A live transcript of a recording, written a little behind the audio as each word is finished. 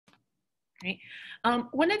right?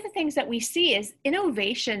 One of the things that we see is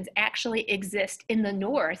innovations actually exist in the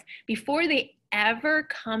north before they ever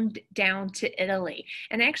come down to Italy.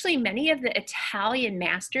 And actually many of the Italian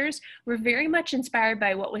masters were very much inspired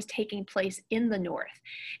by what was taking place in the north.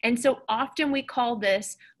 And so often we call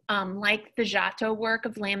this like the Giotto work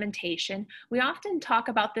of Lamentation, we often talk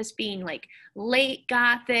about this being like late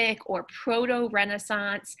Gothic or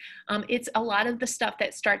proto-Renaissance. It's a lot of the stuff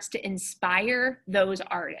that starts to inspire those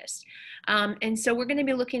artists. And so we're going to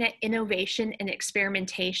be looking at innovation and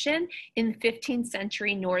experimentation in 15th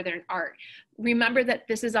century Northern art. Remember that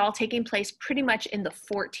this is all taking place pretty much in the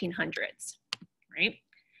 1400s, right?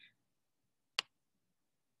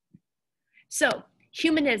 So,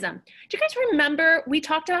 humanism. Do you guys remember we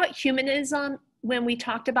talked about humanism when we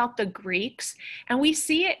talked about the Greeks, and we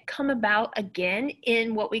see it come about again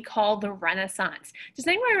in what we call the Renaissance? Does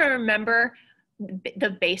anyone remember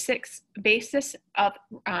the basis of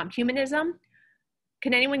humanism?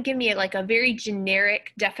 Can anyone give me like a very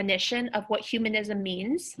generic definition of what humanism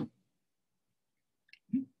means?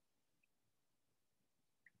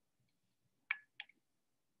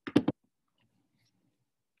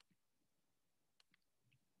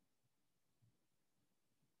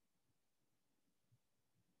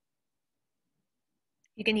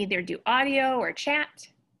 You can either do audio or chat.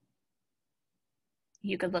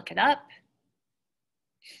 You could look it up.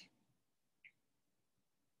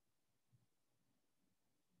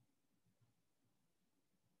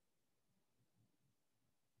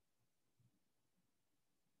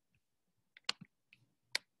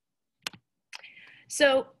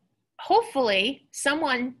 So hopefully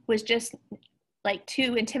someone was just like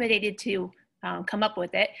too intimidated to come up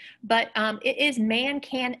with it, but it is man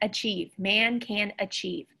can achieve, man can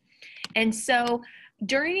achieve. And so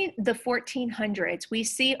during the 1400s, we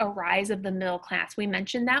see a rise of the middle class. We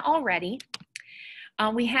mentioned that already.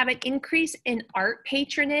 We have an increase in art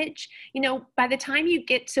patronage. You know, by the time you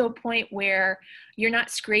get to a point where you're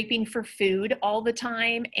not scraping for food all the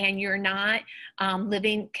time and you're not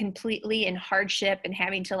living completely in hardship and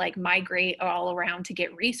having to like migrate all around to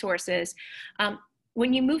get resources,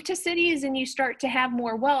 when you move to cities and you start to have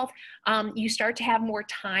more wealth, you start to have more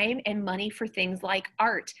time and money for things like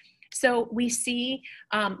art. So we see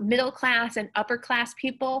middle class and upper class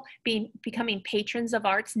people becoming patrons of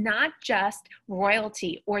arts, not just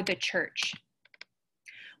royalty or the church.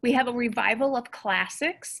 We have a revival of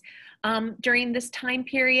classics during this time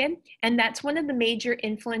period, and that's one of the major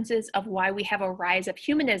influences of why we have a rise of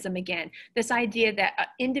humanism again, this idea that an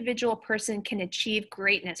individual person can achieve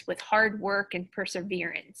greatness with hard work and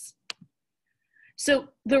perseverance. So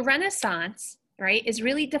the Renaissance, right, is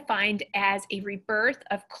really defined as a rebirth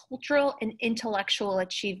of cultural and intellectual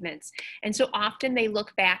achievements. And so often they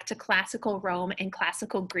look back to classical Rome and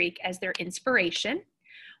classical Greek as their inspiration.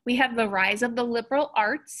 We have the rise of the liberal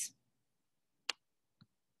arts,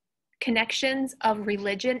 connections of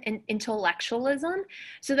religion and intellectualism.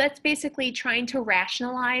 So that's basically trying to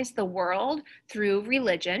rationalize the world through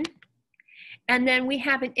religion. And then we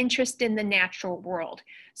have an interest in the natural world.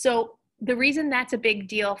 So the reason that's a big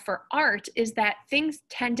deal for art is that things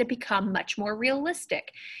tend to become much more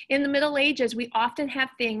realistic. In the Middle Ages, we often have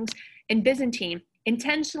things in Byzantine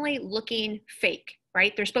intentionally looking fake,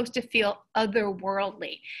 right? They're supposed to feel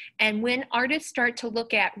otherworldly. And when artists start to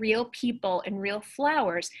look at real people and real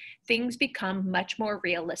flowers, things become much more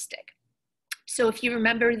realistic. So if you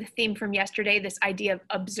remember the theme from yesterday, this idea of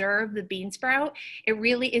observe the bean sprout, it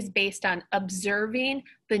really is based on observing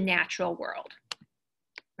the natural world.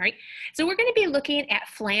 Right? So we're going to be looking at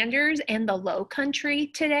Flanders and the Low Country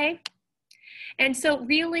today. And so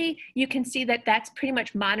really you can see that that's pretty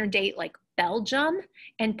much modern day like Belgium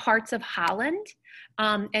and parts of Holland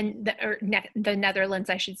and the Netherlands,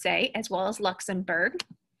 I should say, as well as Luxembourg.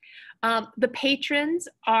 The patrons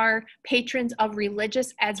are patrons of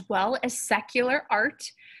religious as well as secular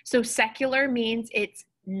art. So secular means it's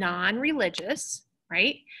non-religious,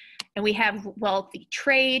 right? And we have wealthy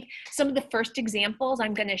trade. Some of the first examples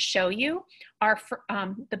I'm going to show you are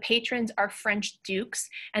the patrons are French dukes,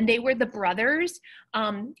 and they were the brothers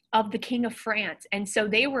of the King of France. And so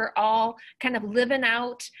they were all kind of living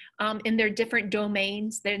out in their different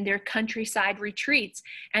domains, in their countryside retreats,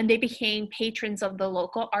 and they became patrons of the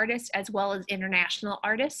local artists as well as international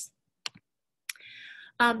artists.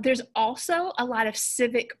 There's also a lot of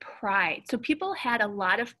civic pride. So people had a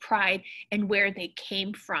lot of pride in where they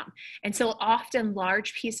came from. And so often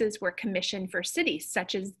large pieces were commissioned for cities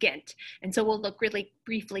such as Ghent. And so we'll look really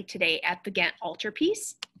briefly today at the Ghent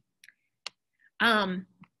Altarpiece. And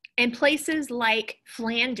places like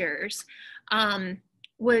Flanders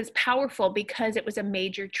was powerful because it was a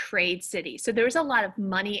major trade city. So there was a lot of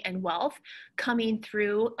money and wealth coming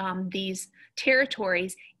through these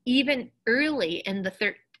territories even early in the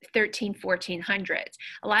 1400s.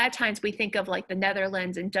 A lot of times we think of like the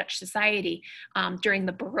Netherlands and Dutch society during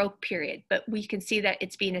the Baroque period, but we can see that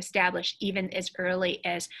it's being established even as early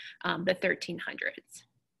as the 1300s.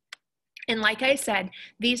 And like I said,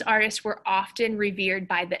 these artists were often revered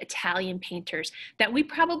by the Italian painters that we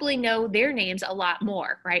probably know their names a lot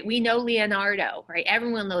more, right? We know Leonardo, right?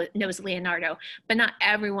 Everyone knows Leonardo, but not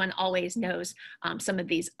everyone always knows some of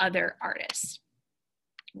these other artists,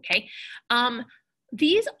 okay?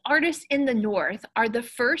 These artists in the North are the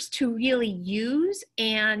first to really use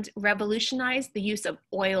and revolutionize the use of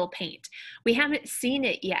oil paint. We haven't seen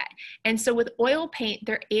it yet. And so with oil paint,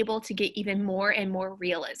 they're able to get even more and more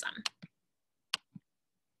realism.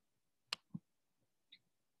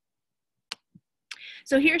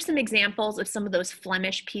 So here's some examples of some of those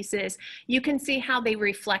Flemish pieces. You can see how they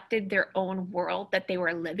reflected their own world that they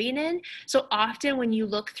were living in. So often when you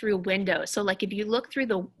look through windows, so like if you look through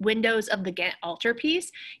the windows of the Ghent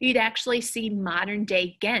Altarpiece, you'd actually see modern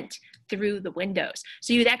day Ghent through the windows.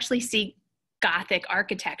 So you'd actually see Gothic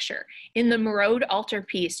architecture. In the Merode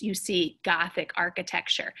Altarpiece, you see Gothic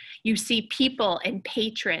architecture. You see people and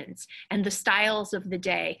patrons and the styles of the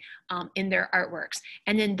day in their artworks.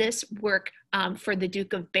 And in this work for the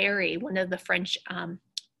Duke of Berry, one of the French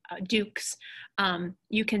dukes,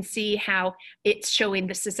 you can see how it's showing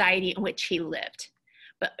the society in which he lived.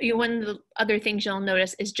 But one of the other things you'll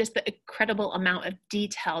notice is just the incredible amount of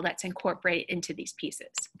detail that's incorporated into these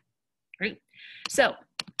pieces. Right? So,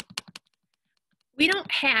 we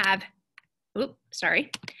don't have, we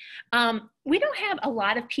don't have a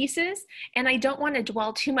lot of pieces, and I don't want to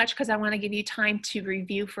dwell too much because I want to give you time to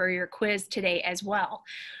review for your quiz today as well.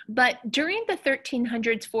 But during the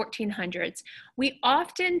 1300s, 1400s, we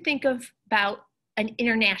often think about an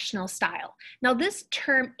international style. Now this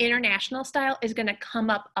term international style is going to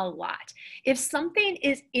come up a lot. If something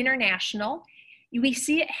is international, we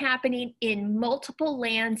see it happening in multiple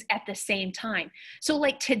lands at the same time. So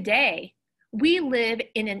like today, we live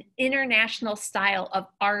in an international style of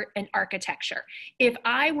art and architecture. If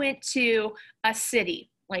I went to a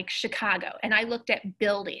city like Chicago and I looked at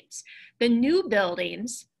buildings, the new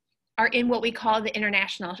buildings are in what we call the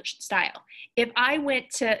international style. If I went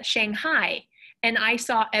to Shanghai and I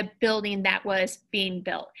saw a building that was being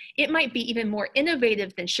built, it might be even more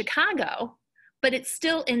innovative than Chicago, but it's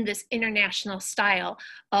still in this international style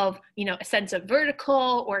of, you know, a sense of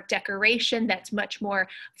vertical or decoration that's much more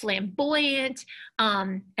flamboyant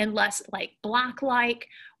and less like block-like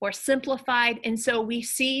or simplified. And so we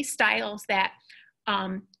see styles that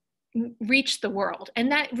reach the world.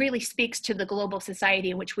 And that really speaks to the global society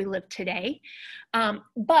in which we live today.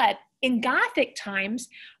 But in Gothic times,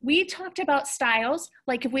 we talked about styles,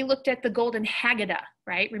 like if we looked at the Golden Haggadah,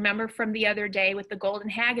 right? Remember from the other day with the Golden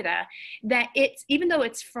Haggadah, that it's, even though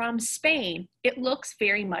it's from Spain, it looks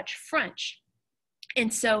very much French.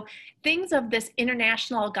 And so things of this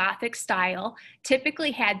international Gothic style typically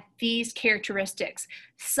had these characteristics.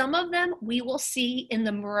 Some of them we will see in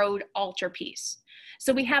the Merode Altarpiece.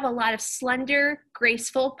 So we have a lot of slender,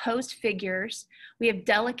 graceful posed figures. We have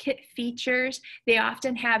delicate features. They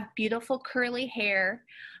often have beautiful curly hair,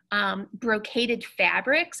 brocaded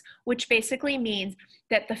fabrics, which basically means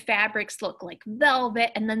that the fabrics look like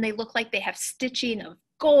velvet and then they look like they have stitching of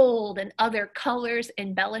gold and other colors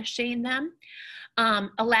embellishing them.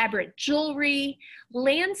 Elaborate jewelry,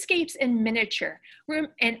 landscapes in miniature,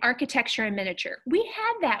 and architecture in miniature. We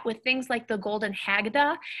had that with things like the Golden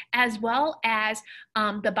Haggadah, as well as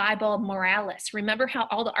the Bible Moralis. Remember how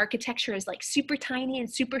all the architecture is like super tiny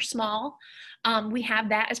and super small? We have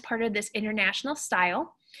that as part of this international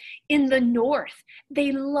style. In the North,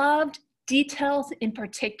 they loved details in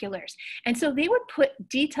particulars. And so they would put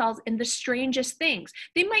details in the strangest things.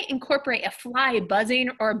 They might incorporate a fly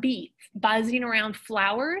buzzing or a bee buzzing around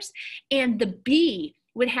flowers, and the bee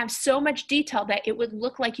would have so much detail that it would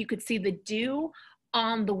look like you could see the dew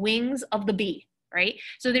on the wings of the bee, right?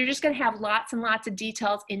 So they're just going to have lots and lots of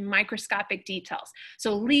details in microscopic details.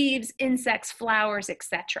 So leaves, insects, flowers,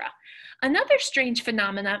 etc. Another strange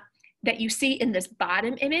phenomena that you see in this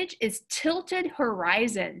bottom image is tilted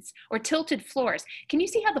horizons or tilted floors. Can you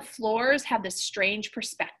see how the floors have this strange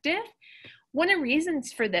perspective? One of the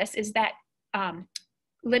reasons for this is that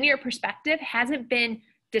linear perspective hasn't been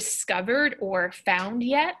discovered or found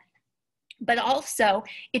yet. But also,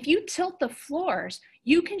 if you tilt the floors,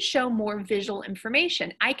 you can show more visual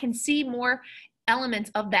information. I can see more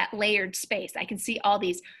elements of that layered space. I can see all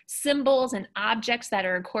these symbols and objects that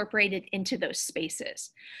are incorporated into those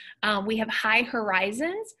spaces. We have high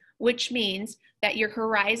horizons, which means that your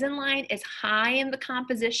horizon line is high in the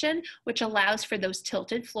composition, which allows for those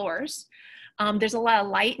tilted floors. There's a lot of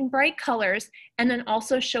light and bright colors, and then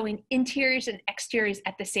also showing interiors and exteriors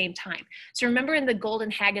at the same time. So remember in the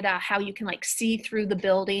Golden Haggadah, how you can like see through the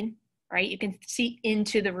building, right? You can see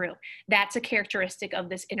into the room. That's a characteristic of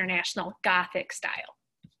this international Gothic style.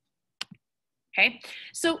 Okay,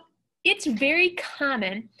 so it's very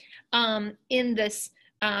common in this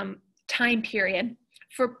time period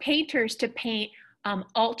for painters to paint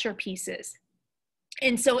altarpieces.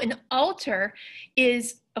 And so an altar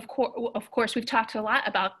is, of course, we've talked a lot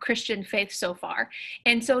about Christian faith so far.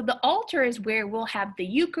 And so the altar is where we'll have the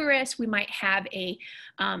Eucharist. We might have a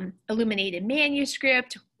illuminated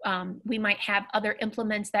manuscript. We might have other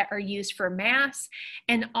implements that are used for Mass.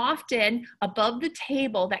 And often above the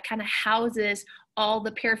table that kind of houses all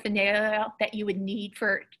the paraphernalia that you would need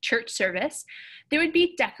for church service, there would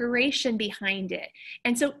be decoration behind it.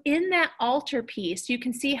 And so in that altarpiece, you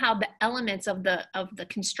can see how the elements of the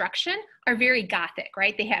construction are very Gothic,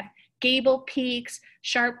 right? They have gable peaks,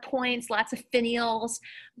 sharp points, lots of finials,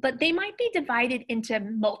 but they might be divided into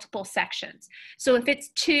multiple sections. So if it's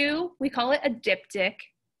 2, we call it a diptych,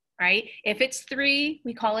 right? If it's 3,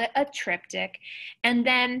 we call it a triptych. And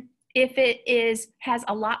then if it has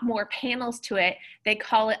a lot more panels to it, they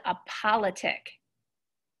call it a polytych,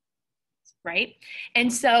 right?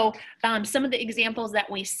 And so some of the examples that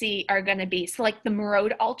we see are going to be, so like the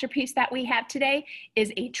Merode altarpiece that we have today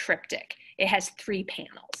is a triptych. It has 3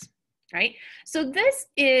 panels, right? So this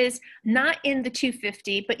is not in the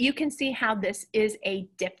 250, but you can see how this is a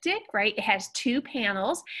diptych, right? It has 2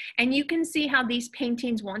 panels, and you can see how these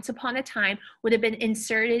paintings once upon a time would have been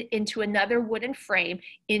inserted into another wooden frame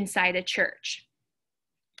inside a church.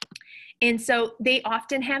 And so they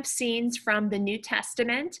often have scenes from the New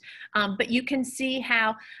Testament, but you can see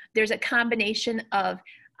how there's a combination of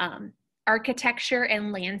architecture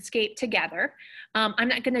and landscape together. I'm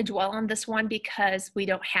not going to dwell on this one because we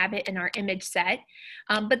don't have it in our image set,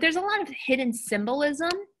 but there's a lot of hidden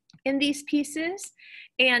symbolism in these pieces.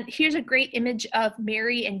 And here's a great image of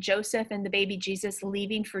Mary and Joseph and the baby Jesus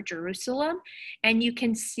leaving for Jerusalem. And you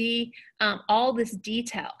can see all this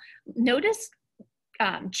detail. Notice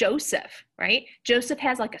Joseph, right? Joseph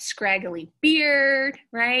has like a scraggly beard,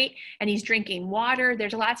 right? And he's drinking water.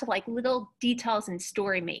 There's lots of like little details in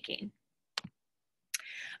story making.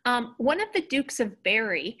 One of the Dukes of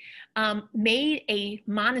Berry made a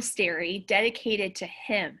monastery dedicated to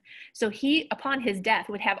him. So he, upon his death,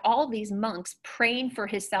 would have all these monks praying for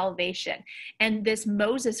his salvation. And this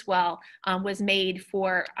Moses well was made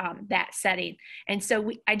for that setting. And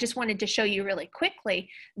so I just wanted to show you really quickly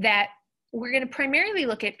that we're going to primarily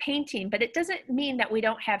look at painting, but it doesn't mean that we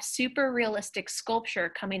don't have super realistic sculpture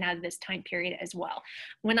coming out of this time period as well.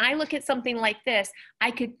 When I look at something like this,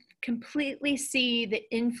 I could completely see the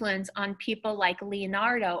influence on people like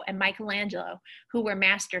Leonardo and Michelangelo, who were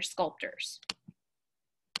master sculptors.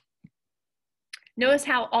 Notice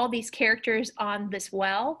how all these characters on this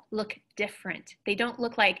well look different. They don't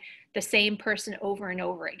look like the same person over and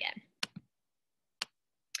over again.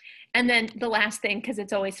 And then the last thing, because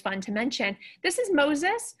it's always fun to mention, this is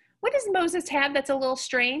Moses. What does Moses have that's a little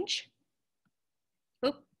strange?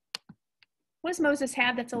 Oop. What does Moses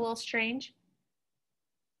have that's a little strange?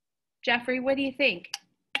 Jeffrey, what do you think?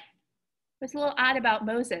 What's a little odd about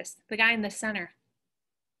Moses, the guy in the center?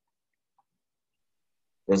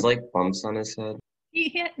 There's like bumps on his head.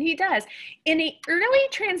 He does. In an early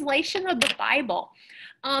translation of the Bible,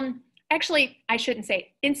 actually, I shouldn't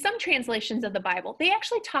say, in some translations of the Bible, they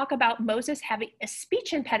actually talk about Moses having a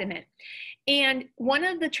speech impediment. And one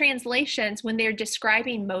of the translations, when they're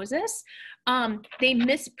describing Moses, they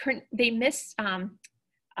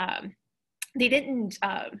didn't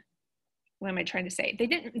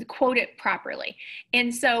quote it properly.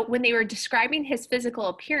 And so when they were describing his physical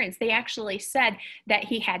appearance, they actually said that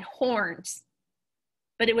he had horns,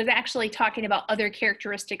 but it was actually talking about other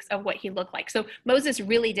characteristics of what he looked like. So Moses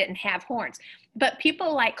really didn't have horns. But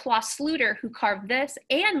people like Klaus Sluter, who carved this,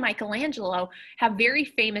 and Michelangelo have very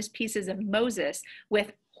famous pieces of Moses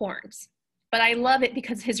with horns. But I love it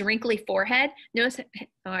because his wrinkly forehead, notice,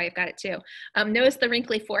 oh, I've got it too. Notice the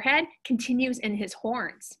wrinkly forehead continues in his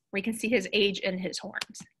horns, where you can see his age in his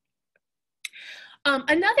horns.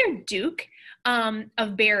 Another Duke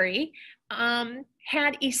of Berry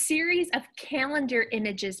had a series of calendar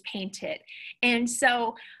images painted. And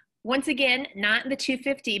so Once again, not in the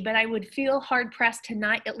 250, but I would feel hard pressed to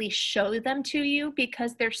not at least show them to you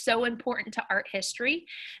because they're so important to art history.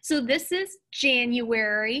 So this is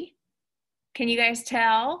January. Can you guys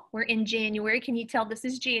tell? We're in January. Can you tell this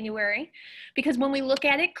is January? Because when we look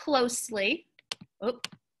at it closely,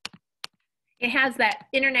 it has that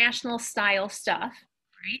international style stuff,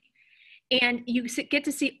 right? And you get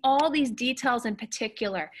to see all these details in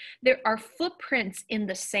particular. There are footprints in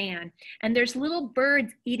the sand, and there's little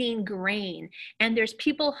birds eating grain, and there's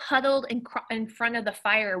people huddled in front of the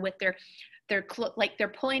fire with like they're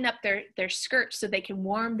pulling up their skirts so they can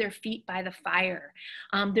warm their feet by the fire.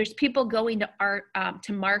 There's people going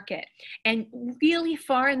to market, and really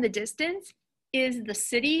far in the distance is the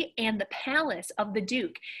city and the palace of the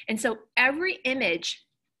Duke. And so every image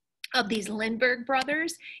of these Lindbergh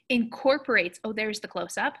brothers incorporates, oh, there's the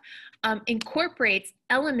close-up, incorporates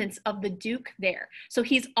elements of the Duke there. So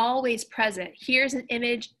he's always present. Here's an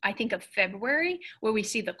image, I think, of February, where we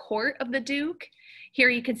see the court of the Duke. Here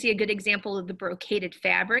you can see a good example of the brocaded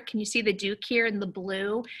fabric. Can you see the Duke here in the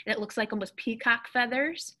blue? And it looks like almost peacock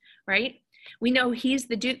feathers, right? We know he's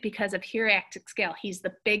the Duke because of hierarchic scale. He's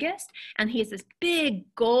the biggest, and he has this big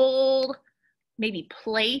gold, maybe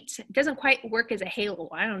plate. It doesn't quite work as a halo.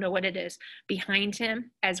 I don't know what it is behind him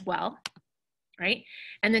as well, right?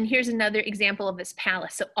 And then here's another example of his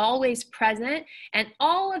palace. So always present, and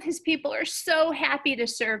all of his people are so happy to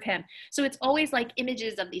serve him. So it's always like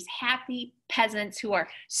images of these happy peasants who are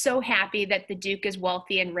so happy that the Duke is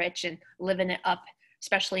wealthy and rich and living it up,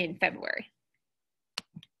 especially in February.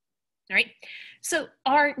 All right, so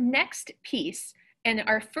our next piece, and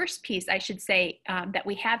our first piece, I should say, that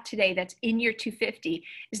we have today that's in your 250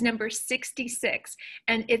 is number 66.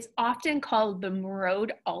 And it's often called the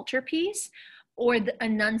Merode Altarpiece or the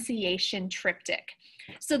Annunciation Triptych.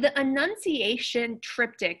 So the Annunciation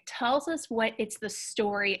Triptych tells us what it's the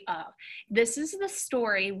story of. This is the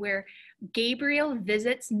story where Gabriel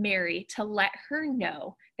visits Mary to let her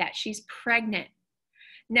know that she's pregnant.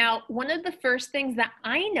 Now, one of the first things that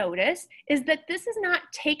I notice is that this is not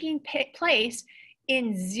taking place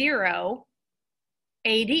in 0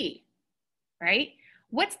 AD, right?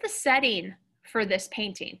 What's the setting for this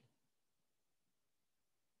painting?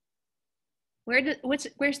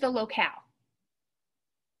 Where's the locale?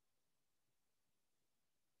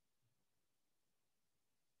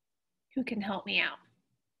 Who can help me out?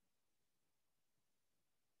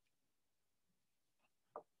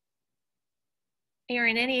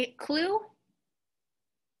 Aaron, any clue?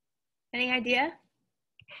 Any idea?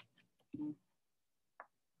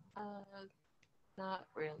 Not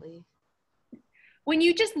really. When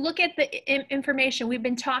you just look at the information, we've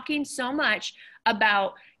been talking so much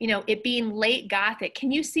about, you know, it being late Gothic.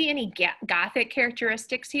 Can you see any Gothic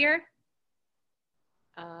characteristics here?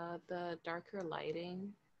 The darker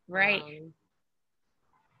lighting. Right.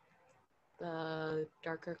 The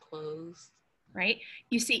darker clothes. Right?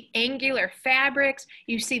 You see angular fabrics,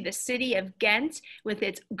 you see the city of Ghent with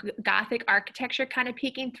its Gothic architecture kind of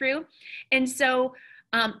peeking through. And so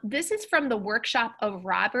this is from the workshop of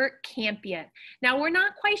Robert Campion. Now, we're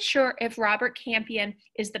not quite sure if Robert Campion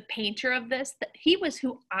is the painter of this. He was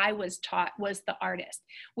who I was taught was the artist.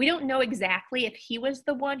 We don't know exactly if he was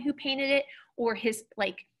the one who painted it or his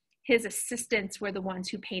assistants were the ones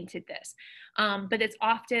who painted this. But it's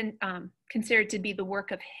often considered to be the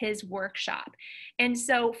work of his workshop. And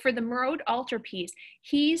so for the Merode Altarpiece,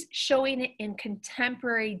 he's showing it in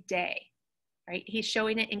contemporary day, right? He's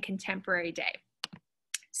showing it in contemporary day.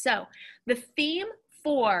 So the theme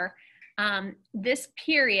for this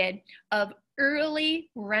period of early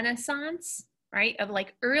Renaissance, right? Of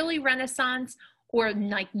like early Renaissance or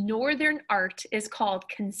like Northern art is called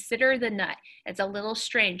Consider the Nut. It's a little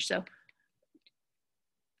strange, so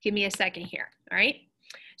give me a second here, all right?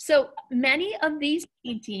 So many of these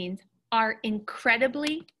paintings are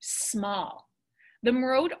incredibly small. The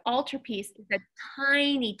Merode Altarpiece is a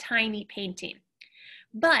tiny, tiny painting,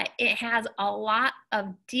 but it has a lot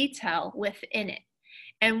of detail within it.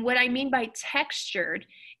 And what I mean by textured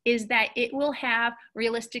is that it will have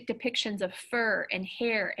realistic depictions of fur and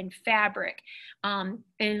hair and fabric, and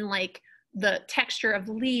like the texture of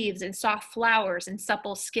leaves and soft flowers and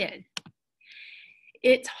supple skin.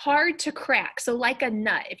 It's hard to crack. So like a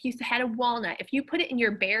nut, if you had a walnut, if you put it in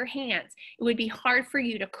your bare hands, it would be hard for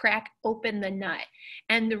you to crack open the nut.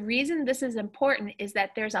 And the reason this is important is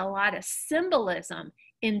that there's a lot of symbolism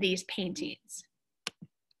in these paintings.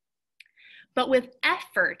 But with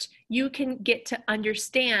effort, you can get to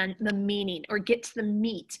understand the meaning or get to the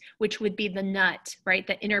meat, which would be the nut, right?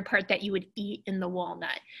 The inner part that you would eat in the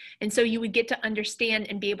walnut. And so you would get to understand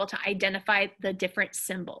and be able to identify the different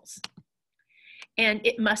symbols. and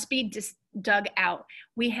it must be dug out.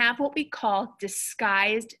 We have what we call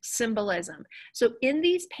disguised symbolism. So in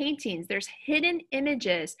these paintings, there's hidden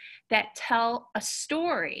images that tell a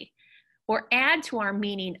story or add to our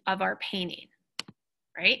meaning of our painting,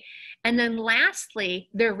 right? And then lastly,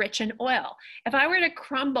 they're rich in oil. If I were to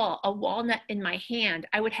crumble a walnut in my hand,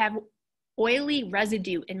 I would have oily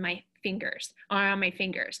residue in my fingers, or on my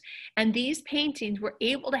fingers. And these paintings were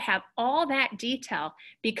able to have all that detail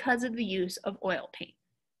because of the use of oil paint.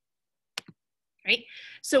 Right?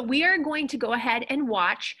 So we are going to go ahead and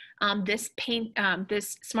watch this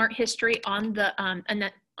smart history on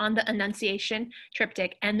the Annunciation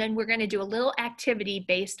triptych, and then we're going to do a little activity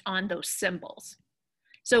based on those symbols.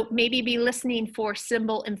 So maybe be listening for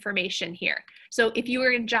symbol information here. So if you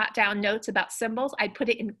were to jot down notes about symbols, I'd put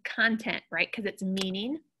it in content, right? Because it's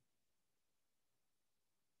meaning.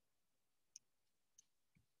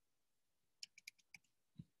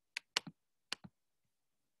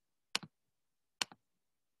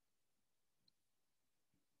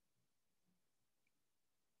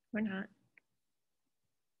 We're not.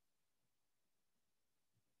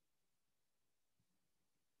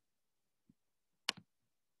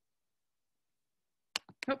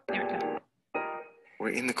 Oh, there we go. We're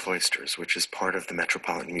in the Cloisters, which is part of the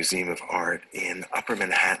Metropolitan Museum of Art in Upper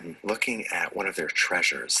Manhattan, looking at one of their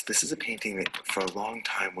treasures. This is a painting that for a long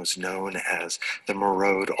time was known as the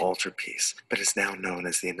Merode Altarpiece, but is now known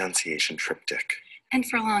as the Annunciation triptych. And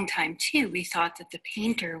for a long time, too, we thought that the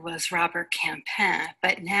painter was Robert Campin,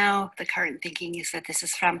 but now the current thinking is that this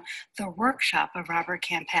is from the workshop of Robert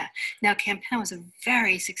Campin. Now, Campin was a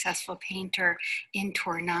very successful painter in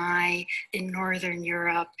Tournai, in Northern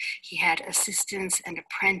Europe. He had assistants and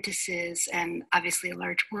apprentices and obviously a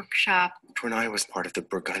large workshop. Tournai was part of the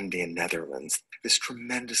Burgundian Netherlands, this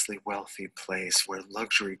tremendously wealthy place where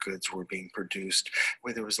luxury goods were being produced,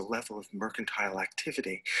 where there was a level of mercantile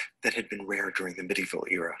activity that had been rare during the medieval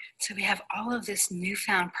era. So we have all of this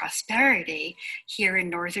newfound prosperity here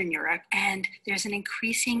in Northern Europe, and there's an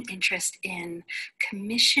increasing interest in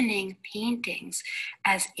commissioning paintings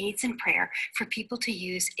as aids in prayer for people to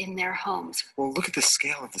use in their homes. Well, look at the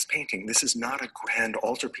scale of this painting. This is not a grand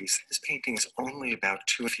altarpiece. This painting is only about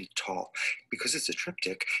 2 feet tall. Because it's a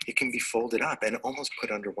triptych, it can be folded up and almost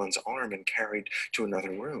put under one's arm and carried to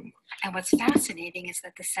another room. And what's fascinating is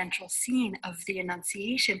that the central scene of the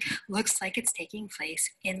Annunciation looks like it's taking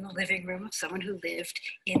place in the living room of someone who lived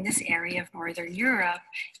in this area of Northern Europe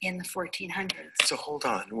in the 1400s. So hold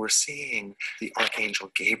on, we're seeing the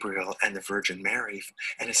Archangel Gabriel and the Virgin Mary,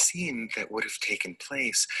 and a scene that would have taken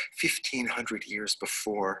place 1,500 years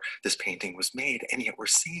before this painting was made, and yet we're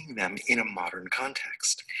seeing them in a modern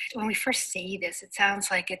context. When we first say this, it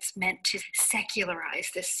sounds like it's meant to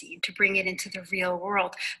secularize this scene, to bring it into the real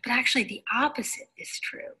world, but actually the opposite is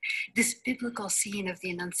true. This biblical scene of the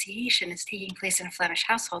Annunciation is taking place in a Flemish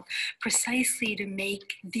household precisely to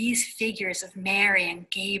make these figures of Mary and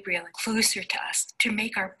Gabriel closer to us, to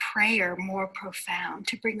make our prayer more profound,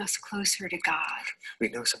 to bring us closer to God. We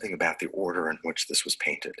know something about the order in which this was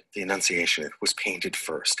painted. The Annunciation was painted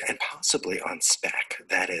first, and possibly on spec.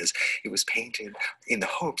 That is, it was painted in the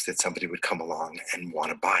hopes that somebody would come along and want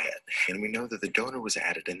to buy it. And we know that the donor was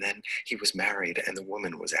added, and then he was married, and the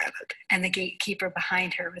woman was added. And the gatekeeper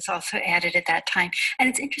behind her was also added at that time. And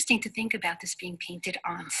it's interesting to think about this being painted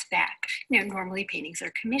on spec. Normally paintings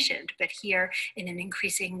are commissioned, but here in an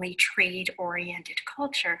increasingly trade-oriented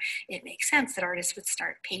culture, it makes sense that artists would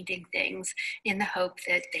start painting things in the hope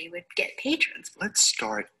that they would get patrons. Let's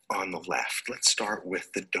start on the left. Let's start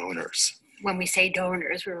with the donors. When we say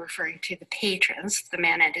donors, we're referring to the patrons, the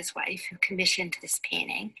man and his wife, who commissioned this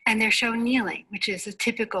painting. And they're shown kneeling, which is a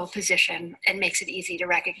typical position and makes it easy to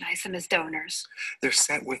recognize them as donors. They're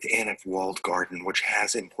set within a walled garden, which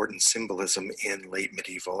has important symbolism in late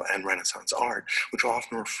medieval and Renaissance art, which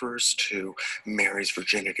often refers to Mary's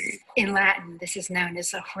virginity. In Latin, this is known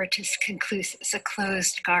as a hortus conclusus, a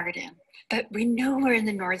closed garden. But we know we're in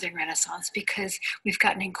the Northern Renaissance because we've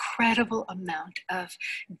got an incredible amount of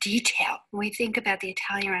detail. When we think about the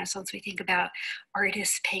Italian Renaissance, we think about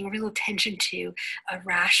artists paying real attention to a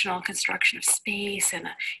rational construction of space and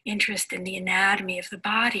an interest in the anatomy of the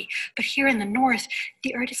body. But here in the North,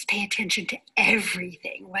 the artists pay attention to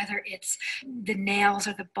everything, whether it's the nails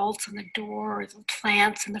or the bolts on the door, or the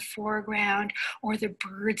plants in the foreground, or the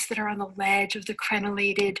birds that are on the ledge of the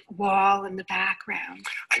crenellated wall in the background.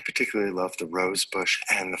 I particularly love the rose bush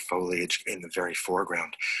and the foliage in the very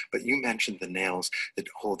foreground. But you mentioned the nails that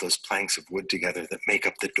hold those planks of wood together that make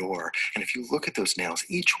up the door. And if you look at those nails,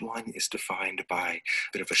 each one is defined by a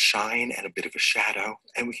bit of a shine and a bit of a shadow.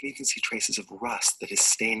 And we can even see traces of rust that is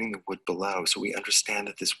staining the wood below. So we understand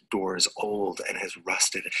that this door is old and has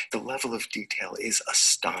rusted. The level of detail is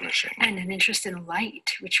astonishing. And an interest in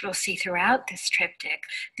light, which we'll see throughout this triptych.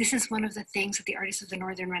 This is one of the things that the artists of the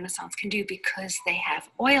Northern Renaissance can do because they have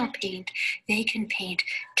oil paint. They can paint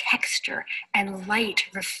texture and light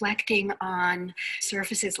reflecting on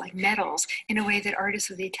surfaces like metals in a way that artists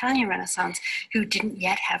of the Italian Renaissance who didn't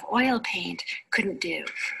yet have oil paint couldn't do.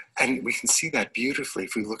 And we can see that beautifully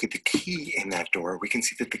if we look at the key in that door. We can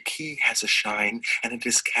see that the key has a shine and it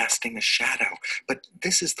is casting a shadow. But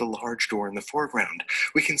this is the large door in the foreground.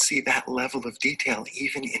 We can see that level of detail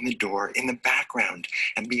even in the door in the background.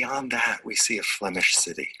 And beyond that, we see a Flemish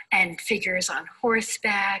city. And figures on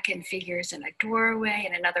horseback and figures in a doorway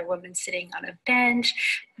and another woman sitting on a bench.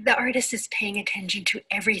 The artist is paying attention to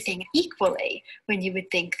everything equally when you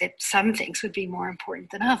would think that some things would be more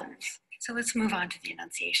important than others. So let's move on to the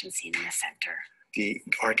Annunciation scene in the center. The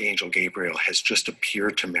Archangel Gabriel has just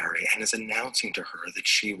appeared to Mary and is announcing to her that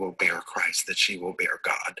she will bear Christ, that she will bear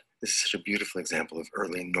God. This is such a beautiful example of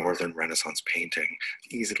early Northern Renaissance painting,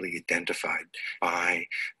 easily identified by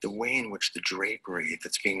the way in which the drapery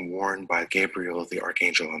that's being worn by Gabriel, the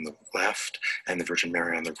Archangel on the left, and the Virgin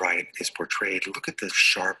Mary on the right is portrayed. Look at the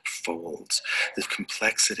sharp folds, the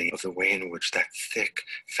complexity of the way in which that thick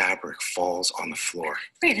fabric falls on the floor.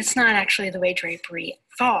 Right, it's not actually the way drapery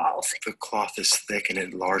falls. The cloth is thick and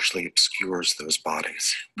it largely obscures those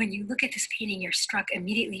bodies. When you look at this painting, you're struck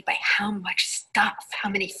immediately by how much stuff, how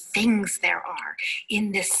many things there are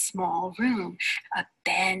in this small room. A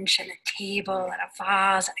bench and a table and a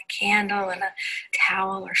vase and a candle and a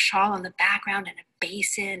towel or shawl in the background and a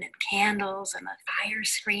basin and candles and a fire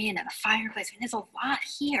screen and a fireplace. I mean, there's a lot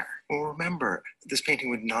here. Well, remember, this painting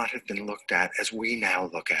would not have been looked at as we now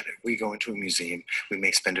look at it. We go into a museum, we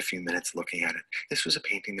may spend a few minutes looking at it. This was a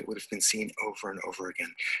painting that would have been seen over and over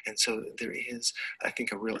again. And so there is, I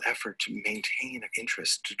think, a real effort to maintain an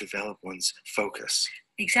interest, to develop one's focus.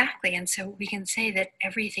 Exactly, and so we can say that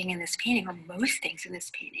everything in this painting, or most things in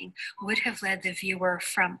this painting, would have led the viewer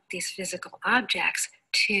from these physical objects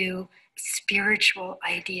to spiritual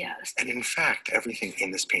ideas. And in fact, everything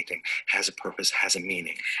in this painting has a purpose, has a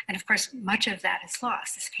meaning. And of course, much of that is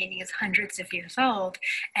lost. This painting is hundreds of years old,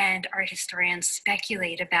 and art historians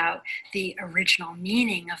speculate about the original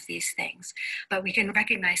meaning of these things. But we can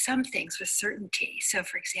recognize some things with certainty. So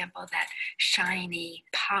for example, that shiny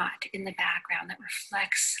pot in the background that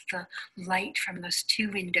reflects the light from those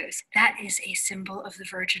two windows, that is a symbol of the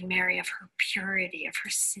Virgin Mary, of her purity, of her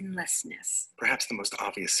sinlessness. Perhaps the most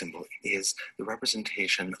obvious symbol is the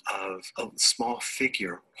representation of a small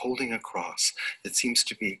figure holding a cross that seems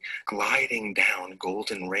to be gliding down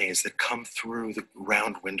golden rays that come through the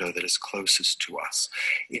round window that is closest to us.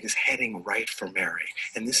 It is heading right for Mary,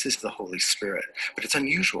 and this is the Holy Spirit. But it's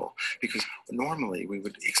unusual because normally we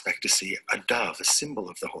would expect to see a dove, a symbol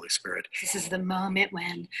of the Holy Spirit. This is the moment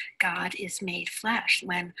when God is made flesh,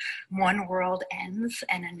 when one world ends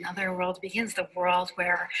and another world begins, the world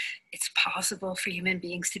where it's possible for human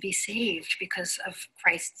beings to be saved because of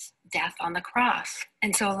Christ's death on the cross.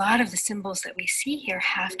 And so a lot of the symbols that we see here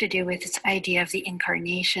have to do with this idea of the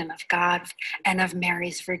incarnation of God and of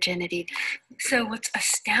Mary's virginity. So what's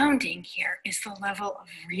astounding here is the level of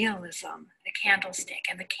realism, the candlestick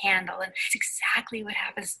and the candle, and it's exactly what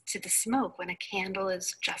happens to the smoke when a candle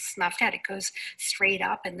is just snuffed out. It goes straight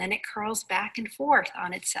up and then it curls back and forth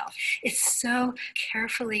on itself. It's so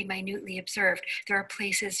carefully, minutely observed. There are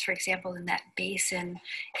places, for example, in that basin,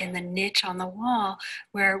 in the niche on the wall,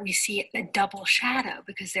 where we see a double shadow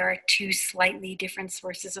because there are two slightly different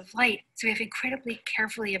sources of light. So we have incredibly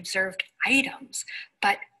carefully observed items,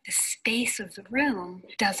 but the space of the room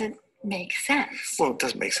doesn't make sense. Well, it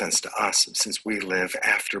doesn't make sense to us since we live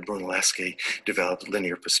after Brunelleschi developed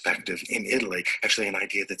linear perspective in Italy, actually an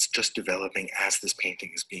idea that's just developing as this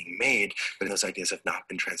painting is being made, but those ideas have not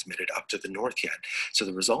been transmitted up to the north yet. So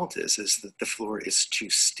the result is that the floor is too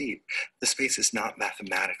steep. The space is not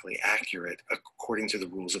mathematically accurate according to the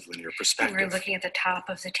rules of linear perspective. We're looking at the top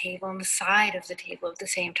of the table and the side of the table at the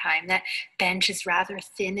same time. That bench is rather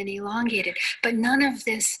thin and elongated, but none of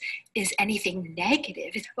this is anything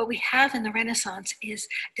negative. What we have in the Renaissance is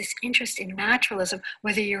this interest in naturalism,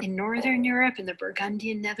 whether you're in Northern Europe, in the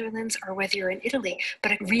Burgundian Netherlands, or whether you're in Italy,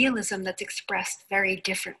 but a realism that's expressed very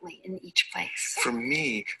differently in each place. For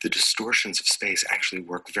me, the distortions of space actually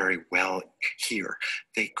work very well here.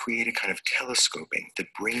 They create a kind of telescoping that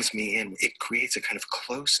brings me in. It creates a kind of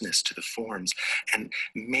closeness to the forms and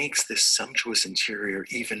makes this sumptuous interior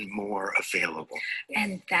even more available.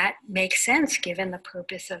 And that makes sense given the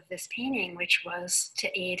purpose of this painting, which was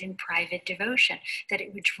to aid in private devotion, that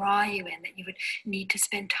it would draw you in, that you would need to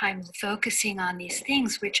spend time focusing on these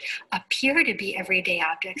things which appear to be everyday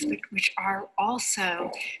objects, but which are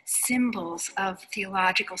also symbols of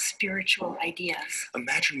theological, spiritual ideas.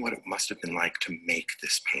 Imagine what it must have been like to make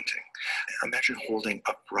this painting. Imagine holding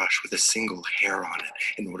a brush with a single hair on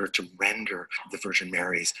it in order to render the Virgin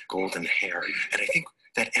Mary's golden hair. And I think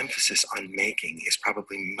that emphasis on making is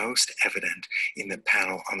probably most evident in the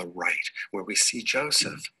panel on the right, where we see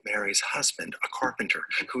Joseph, Mary's husband, a carpenter,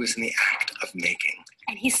 who is in the act of making.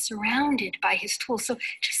 And he's surrounded by his tools. So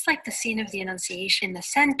just like the scene of the Annunciation in the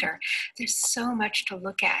center, there's so much to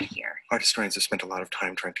look at here. Art historians have spent a lot of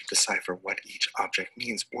time trying to decipher what each object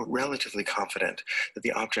means. We're relatively confident that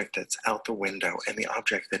the object that's out the window and the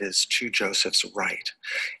object that is to Joseph's right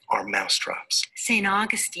are mousetraps. St.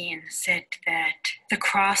 Augustine said that the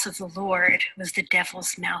cross of the Lord was the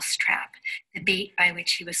devil's mousetrap. The bait by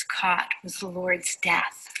which he was caught was the Lord's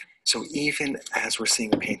death. So even as we're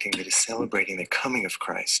seeing a painting that is celebrating the coming of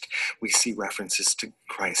Christ, we see references to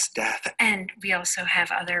Christ's death. And we also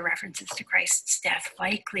have other references to Christ's death,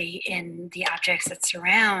 likely in the objects that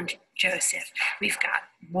surround Joseph. We've got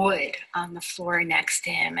wood on the floor next to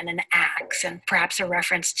him and an axe, and perhaps a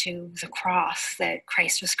reference to the cross that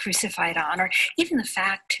Christ was crucified on, or even the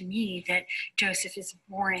fact to me that Joseph is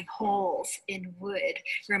boring holes in wood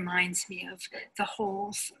reminds me of the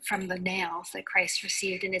holes from the nails that Christ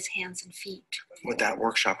received in his hands and feet. What that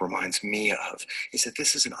workshop reminds me of is that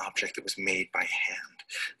this is an object that was made by hand,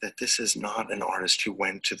 that this is not an artist who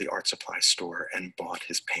went to the art supply store and bought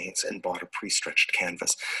his paints and bought a pre-stretched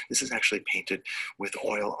canvas. This is actually painted with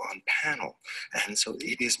oil on panel, and so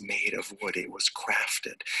it is made of wood. It was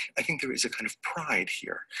crafted. I think there is a kind of pride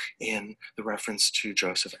here in the reference to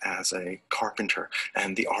Joseph as a carpenter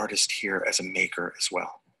and the artist here as a maker as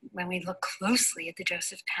well. When we look closely at the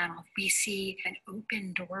Joseph panel, we see an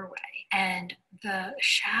open doorway, and the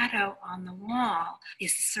shadow on the wall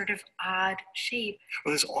is this sort of odd shape.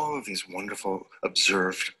 Well, there's all of these wonderful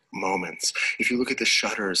observed moments. If you look at the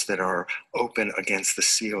shutters that are open against the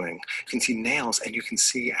ceiling, you can see nails, and you can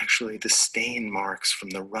see actually the stain marks from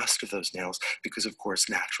the rust of those nails, because of course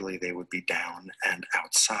naturally they would be down and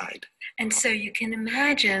outside. And so you can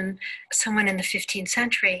imagine someone in the 15th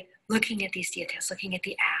century looking at these details, looking at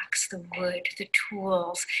the axe, the wood, the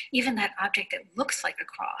tools, even that object that looks like a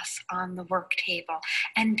cross on the work table,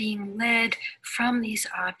 and being led from these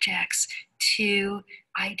objects to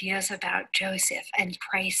ideas about Joseph and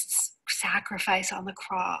Christ's sacrifice on the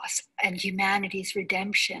cross and humanity's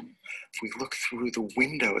redemption. If we look through the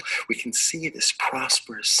window, we can see this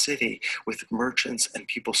prosperous city with merchants and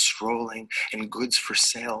people strolling and goods for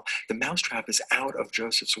sale. The mousetrap is out of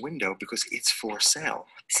Joseph's window because it's for sale.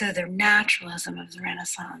 So the naturalism of the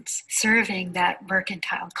Renaissance, serving that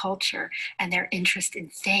mercantile culture and their interest in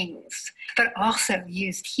things, but also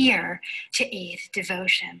used here to aid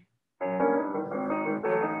devotion.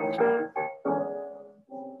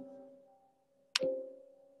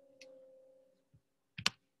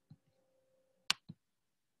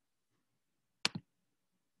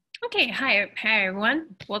 Okay, hi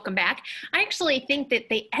everyone, welcome back. I actually think that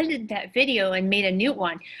they edited that video and made a new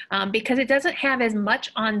one because it doesn't have as much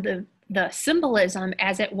on the symbolism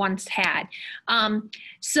as it once had.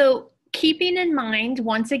 So keeping in mind,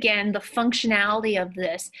 once again, the functionality of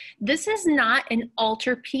this is not an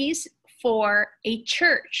altarpiece for a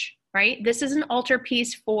church, right? This is an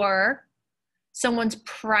altarpiece for someone's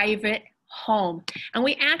private home. And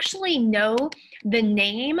we actually know the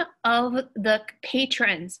name of the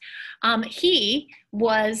patrons. He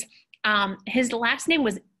was, his last name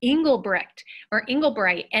was Engelbrecht or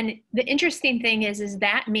Engelbright. And the interesting thing is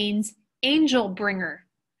that means angel bringer.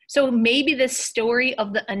 So maybe the story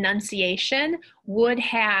of the Annunciation would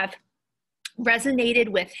have resonated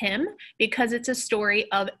with him because it's a story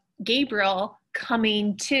of Gabriel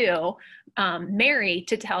coming to Mary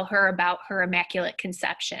to tell her about her Immaculate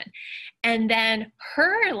Conception. And then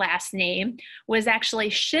her last name was actually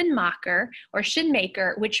Shinmacher or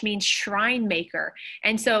Shinmaker, which means shrine maker.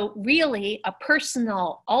 And so really a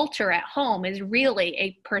personal altar at home is really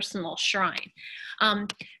a personal shrine.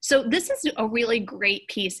 So this is a really great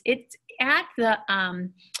piece. It's at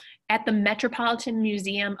at the Metropolitan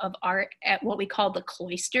Museum of Art at what we call the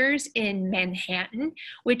Cloisters in Manhattan,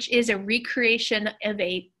 which is a recreation of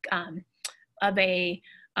a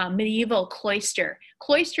medieval cloister.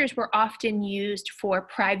 Cloisters were often used for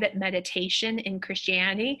private meditation in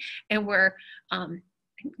Christianity and were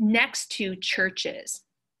next to churches.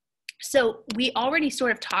 So we already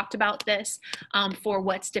sort of talked about this for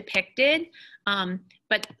what's depicted,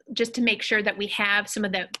 but just to make sure that we have some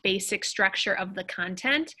of the basic structure of the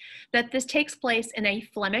content, that this takes place in a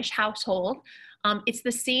Flemish household. It's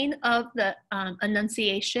the scene of the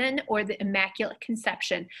Annunciation or the Immaculate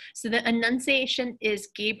Conception. So the Annunciation is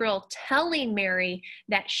Gabriel telling Mary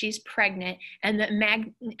that she's pregnant, and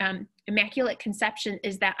the Immaculate Conception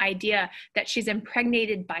is that idea that she's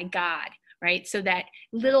impregnated by God, right? So that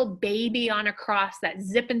little baby on a cross that's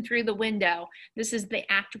zipping through the window, this is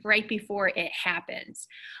the act right before it happens.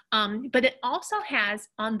 But it also has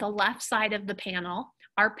on the left side of the panel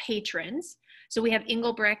our patrons. So we have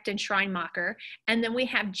Engelbrecht and Schrienmacher, and then we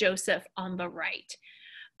have Joseph on the right.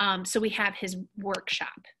 So we have his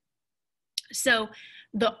workshop. So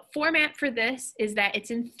the format for this is that it's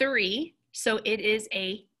in 3. So it is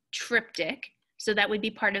a triptych. So that would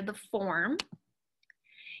be part of the form.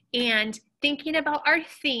 And thinking about our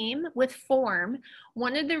theme with form,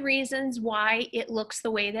 one of the reasons why it looks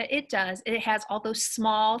the way that it does, it has all those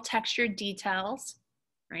small textured details,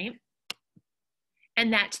 right?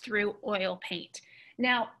 And that's through oil paint.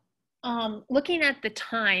 Now, looking at the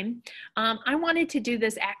time, I wanted to do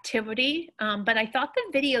this activity, but I thought the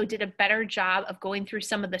video did a better job of going through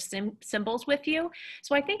some of the symbols with you.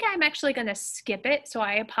 So I think I'm actually going to skip it. So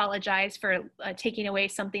I apologize for taking away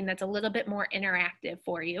something that's a little bit more interactive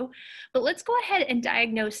for you. But let's go ahead and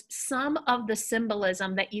diagnose some of the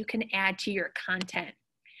symbolism that you can add to your content.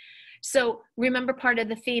 So remember, part of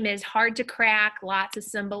the theme is hard to crack, lots of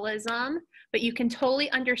symbolism, but you can totally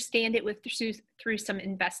understand it through some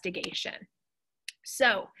investigation.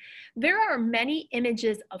 So there are many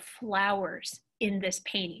images of flowers in this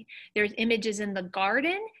painting. There's images in the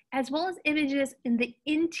garden as well as images in the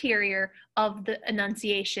interior of the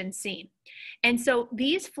Annunciation scene. And so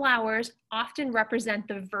these flowers often represent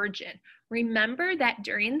the Virgin. Remember that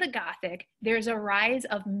during the Gothic, there's a rise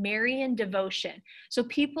of Marian devotion. So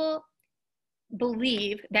people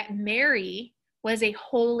believe that Mary was a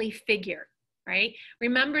holy figure, right?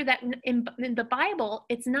 Remember that in the Bible,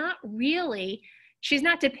 it's not really, she's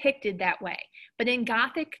not depicted that way. But in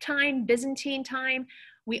Gothic time, Byzantine time,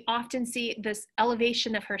 we often see this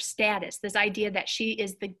elevation of her status, this idea that she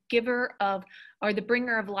is the giver of, or the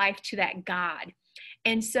bringer of life to that God.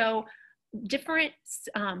 And so different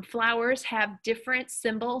flowers have different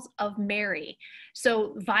symbols of Mary.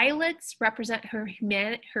 So violets represent her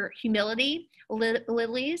humility,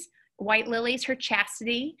 lilies, white lilies, her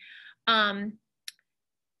chastity, and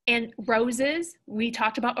roses. We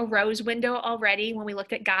talked about a rose window already when we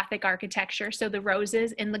looked at Gothic architecture. So the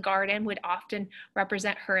roses in the garden would often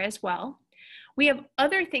represent her as well. We have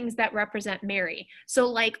other things that represent Mary. So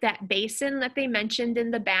like that basin that they mentioned in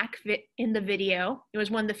the back in the video, it was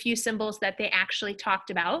one of the few symbols that they actually talked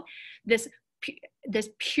about. This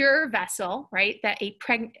pure vessel, right? That a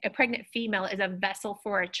pregnant female is a vessel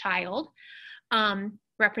for a child,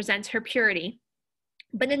 represents her purity.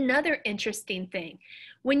 But another interesting thing,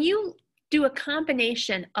 when you do a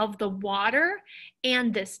combination of the water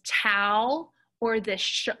and this towel, or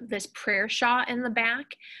this prayer shawl in the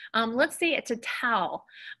back, let's say it's a towel.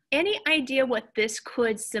 Any idea what this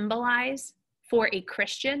could symbolize for a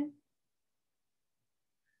Christian?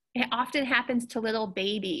 It often happens to little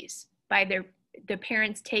babies. By their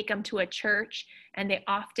parents take them to a church and they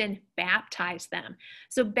often baptize them.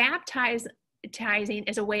 So baptizing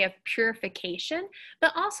is a way of purification,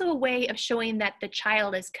 but also a way of showing that the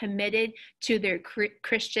child is committed to their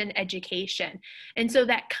Christian education. And so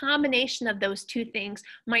that combination of those two things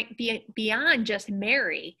might be beyond just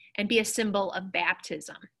Mary and be a symbol of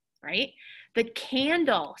baptism, right? The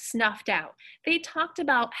candle snuffed out. They talked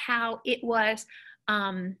about how it was,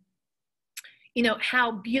 how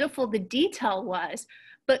beautiful the detail was,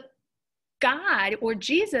 but God or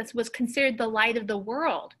Jesus was considered the light of the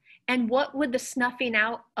world. And what would the snuffing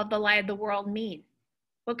out of the light of the world mean?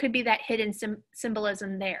 What could be that hidden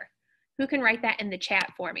symbolism there? Who can write that in the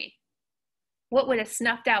chat for me? What would a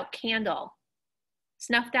snuffed out candle,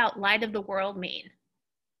 snuffed out light of the world mean?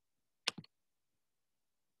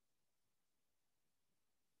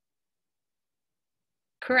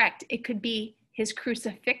 Correct. It could be his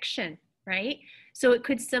crucifixion, right? So it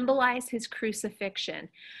could symbolize his crucifixion.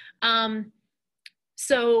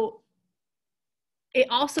 So it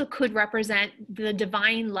also could represent the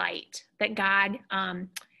divine light that God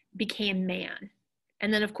became man.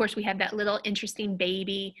 And then of course we have that little interesting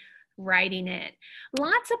baby riding it.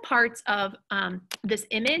 Lots of parts of this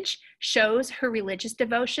image shows her religious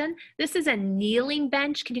devotion. This is a kneeling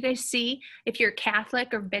bench. Can you guys see? If you're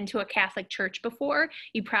Catholic or been to a Catholic church before,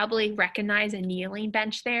 you probably recognize a kneeling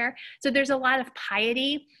bench there. So there's a lot of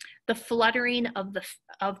piety. The fluttering of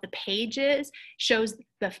the pages shows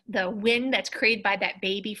the wind that's created by that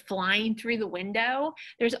baby flying through the window.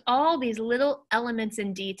 There's all these little elements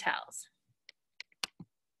and details.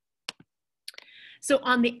 So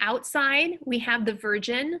on the outside, we have the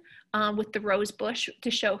Virgin with the rose bush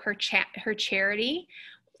to show her charity.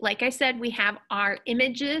 Like I said, we have our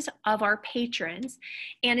images of our patrons,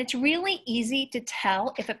 and it's really easy to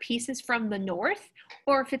tell if a piece is from the north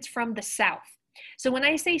or if it's from the south. So when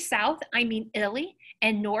I say south, I mean Italy,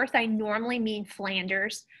 and north, I normally mean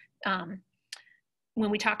Flanders when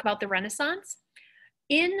we talk about the Renaissance.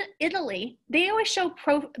 In Italy, they always show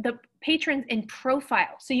the patrons in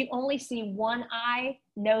profile. So you only see one eye,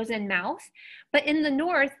 nose, and mouth. But in the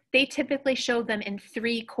north, they typically show them in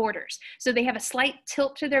 3/4. So they have a slight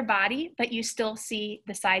tilt to their body, but you still see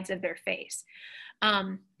the sides of their face.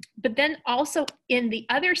 But then also in the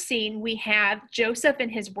other scene, we have Joseph in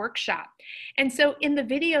his workshop. And so in the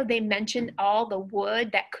video, they mentioned all the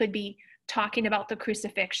wood that could be talking about the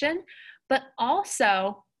crucifixion, but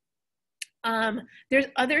also there's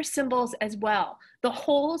other symbols as well. The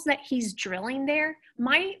holes that he's drilling there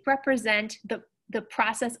might represent the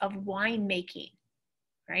process of wine making,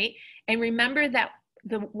 right? And remember that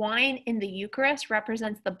the wine in the Eucharist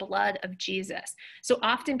represents the blood of Jesus. So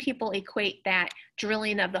often people equate that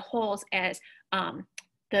drilling of the holes as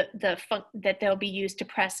that they'll be used to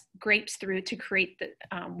press grapes through to create the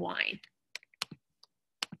wine,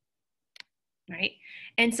 right?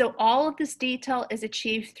 And so all of this detail is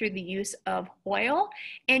achieved through the use of oil.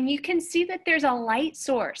 And you can see that there's a light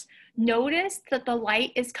source. Notice that the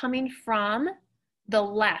light is coming from the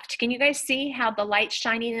left. Can you guys see how the light's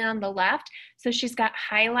shining in on the left? So she's got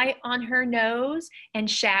highlight on her nose and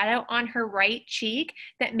shadow on her right cheek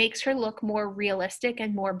that makes her look more realistic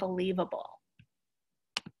and more believable.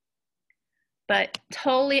 But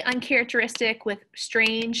totally uncharacteristic with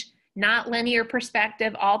strange, not linear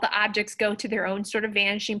perspective. All the objects go to their own sort of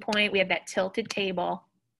vanishing point. We have that tilted table,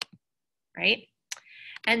 right?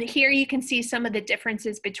 And here you can see some of the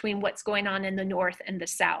differences between what's going on in the north and the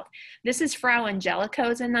south. This is Frau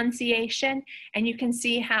Angelico's Annunciation, and you can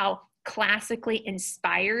see how classically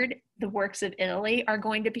inspired the works of Italy are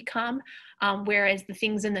going to become, whereas the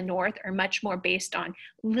things in the north are much more based on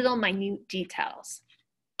little minute details.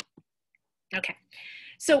 Okay.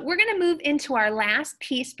 So we're going to move into our last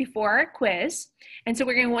piece before our quiz. And so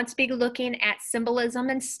we're going to once be looking at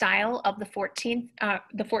symbolism and style of the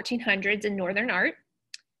 1400s in Northern art.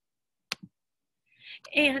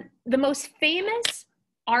 And the most famous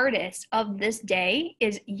artist of this day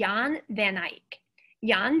is Jan van Eyck.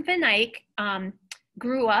 Jan van Eyck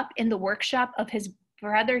grew up in the workshop of his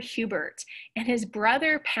brother Hubert, and his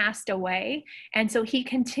brother passed away, and so he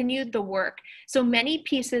continued the work. So many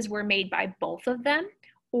pieces were made by both of them,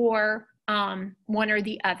 or one or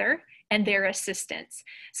the other, and their assistants.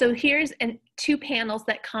 So here's two panels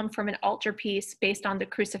that come from an altarpiece based on the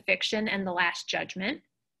crucifixion and the Last Judgment.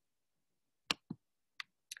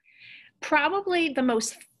 Probably the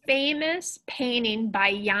most famous painting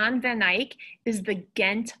by Jan van Eyck is the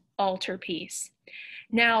Ghent altarpiece.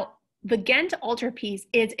 Now, the Ghent altarpiece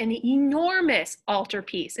is an enormous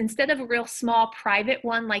altarpiece. Instead of a real small private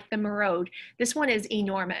one like the Merode, this one is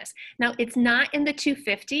enormous. Now, it's not in the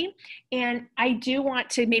 250, and I do want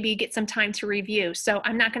to maybe get some time to review, so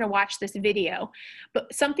I'm not going to watch this video.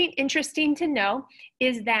 But something interesting to know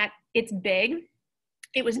is that it's big.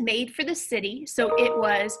 It was made for the city, so it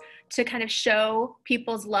was to kind of show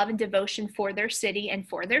people's love and devotion for their city and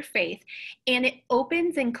for their faith. And it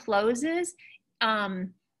opens and closes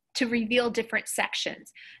to reveal different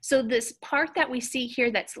sections. So this part that we see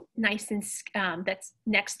here that's nice and that's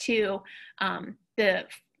next to the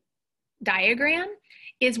diagram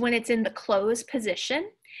is when it's in the closed position.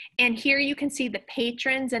 And here you can see the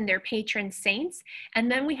patrons and their patron saints. And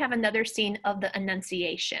then we have another scene of the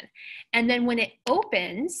Annunciation. And then when it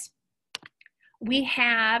opens, we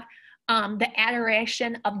have the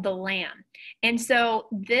Adoration of the Lamb. And so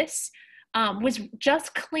this was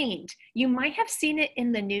just cleaned. You might have seen it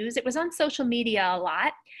in the news. It was on social media a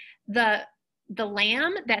lot. The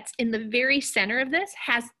lamb that's in the very center of this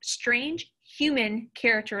has strange human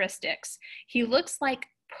characteristics. He looks like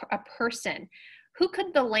a person. Who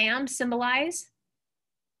could the lamb symbolize?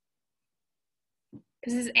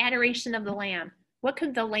 Because this is Adoration of the Lamb. What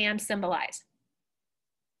could the lamb symbolize?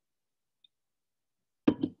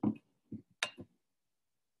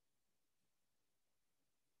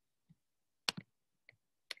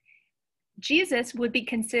 Jesus would be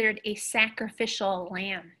considered a sacrificial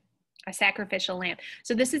lamb, a sacrificial lamb.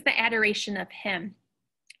 So this is the adoration of him.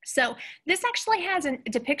 So this actually has a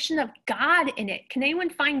depiction of God in it. Can anyone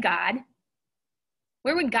find God?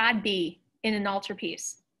 Where would God be in an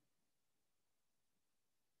altarpiece?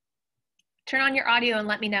 Turn on your audio and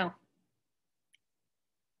let me know.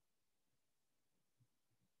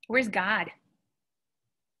 Where's God?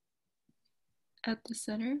 At the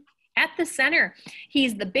center. At the center.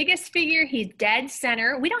 He's the biggest figure. He's dead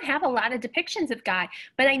center. We don't have a lot of depictions of God,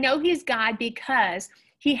 but I know he's God because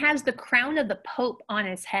he has the crown of the Pope on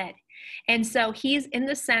his head. And so he's in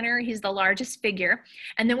the center. He's the largest figure.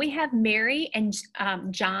 And then we have Mary and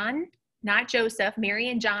John, not Joseph, Mary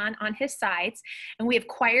and John on his sides. And we have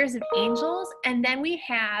choirs of angels. And then we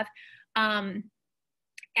have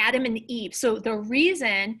Adam and Eve. So the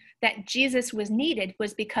reason that Jesus was needed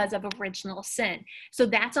was because of original sin. So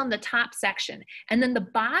that's on the top section. And then the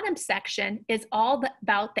bottom section is all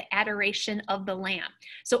about the adoration of the Lamb.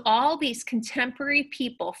 So all these contemporary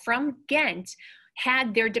people from Ghent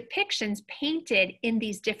had their depictions painted in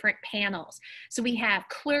these different panels. So we have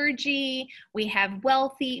clergy, we have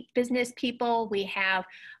wealthy business people, we have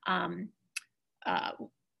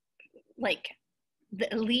like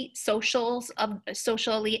the elite social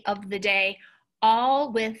elite of the day,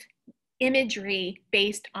 all with imagery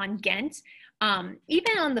based on Ghent.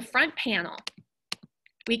 Even on the front panel,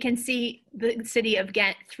 we can see the city of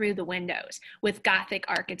Ghent through the windows with Gothic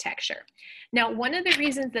architecture. Now, one of the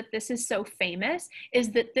reasons that this is so famous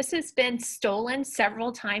is that this has been stolen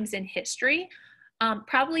several times in history.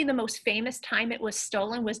 Probably the most famous time it was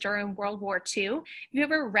stolen was during World War II. If you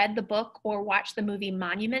ever read the book or watched the movie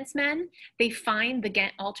Monuments Men, they find the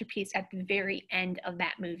Ghent altarpiece at the very end of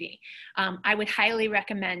that movie. I would highly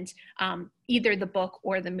recommend either the book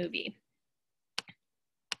or the movie.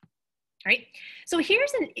 All right, so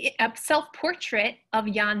here's a self-portrait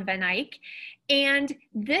of Jan van Eyck, and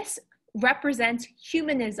this represents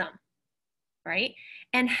humanism, right?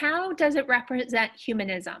 And how does it represent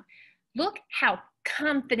humanism? Look how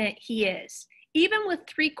confident he is. Even with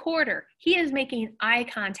 3/4, he is making eye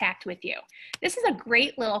contact with you. This is a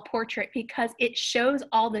great little portrait because it shows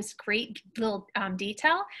all this great little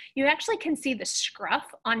detail. You actually can see the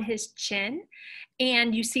scruff on his chin,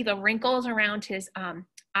 and you see the wrinkles around his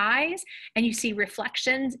eyes, and you see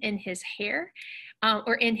reflections in his hair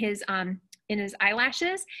or in his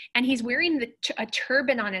eyelashes, and he's wearing a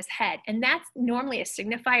turban on his head. And that's normally a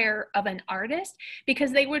signifier of an artist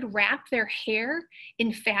because they would wrap their hair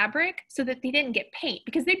in fabric so that they didn't get paint,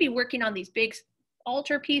 because they'd be working on these big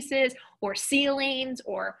altarpieces or ceilings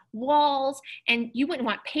or walls, and you wouldn't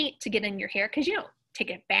want paint to get in your hair because you don't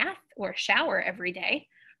take a bath or a shower every day,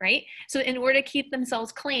 right? So in order to keep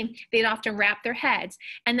themselves clean, they'd often wrap their heads.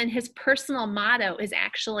 And then his personal motto is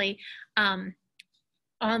actually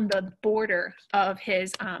on the border of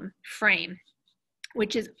his frame,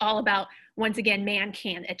 which is all about, once again, man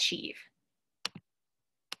can achieve.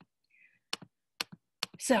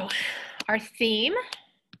 So our theme,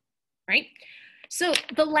 right? So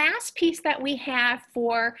the last piece that we have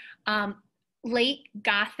for late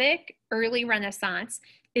Gothic, early Renaissance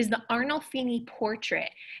is the Arnolfini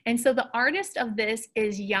Portrait. And so the artist of this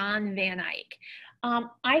is Jan van Eyck.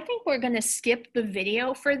 I think we're going to skip the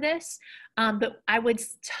video for this, but I would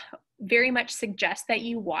very much suggest that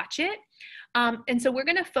you watch it. And so we're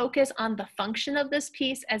going to focus on the function of this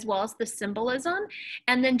piece as well as the symbolism,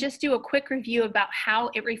 and then just do a quick review about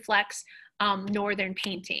how it reflects Northern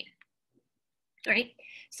painting. All right,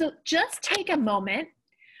 so just take a moment,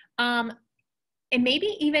 and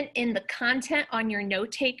maybe even in the content on your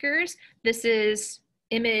note takers, this is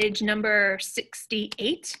image number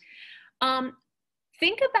 68.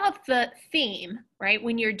 Think about the theme, right,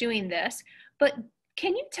 when you're doing this, but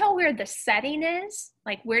can you tell where the setting is?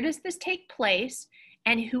 Like, where does this take place?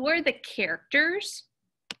 And who are the characters,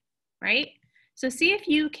 right? So see if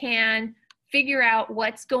you can figure out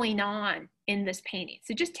what's going on in this painting.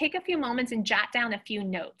 So just take a few moments and jot down a few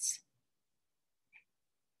notes.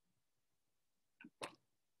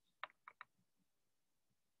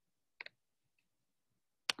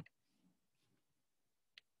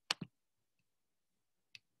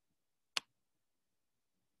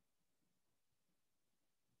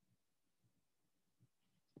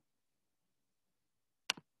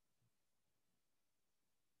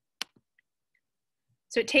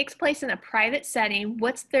 So it takes place in a private setting.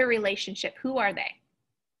 What's their relationship? Who are they?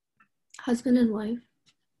 Husband and wife.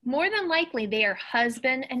 More than likely, they are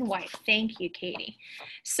husband and wife. Thank you, Katie.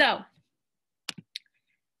 So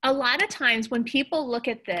a lot of times when people look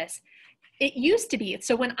at this, it used to be,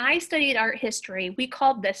 so when I studied art history, we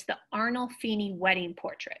called this the Arnolfini wedding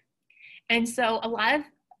portrait. And so a lot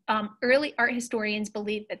of early art historians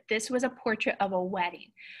believe that this was a portrait of a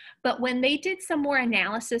wedding. But when they did some more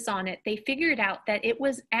analysis on it, they figured out that it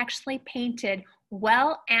was actually painted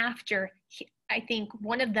well after, I think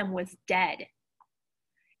one of them was dead.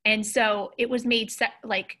 And so it was made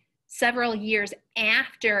like several years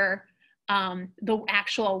after the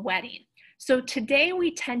actual wedding. So today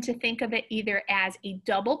we tend to think of it either as a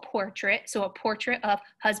double portrait, so a portrait of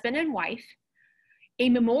husband and wife, a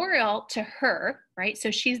memorial to her, right? So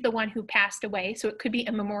she's the one who passed away. So it could be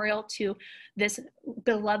a memorial to this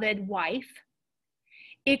beloved wife.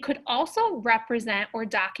 It could also represent or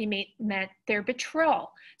document their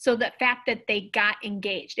betrothal. So the fact that they got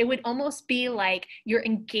engaged, it would almost be like your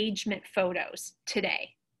engagement photos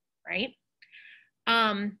today, right?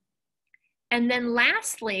 And then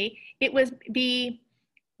lastly, it would be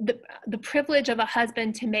the privilege of a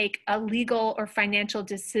husband to make a legal or financial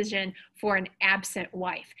decision for an absent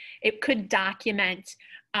wife. It could document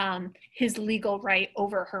his legal right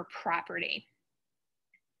over her property,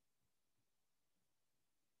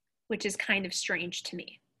 which is kind of strange to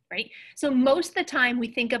me, right? So most of the time we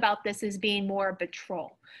think about this as being more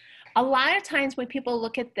betrothal. A lot of times when people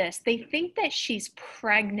look at this, they think that she's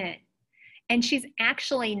pregnant, and she's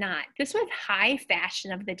actually not. This was high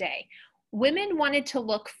fashion of the day. Women wanted to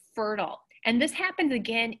look fertile. And this happened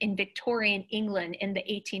again in Victorian England in the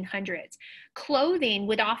 1800s. Clothing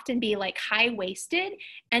would often be like high-waisted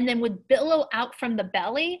and then would billow out from the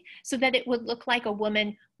belly so that it would look like a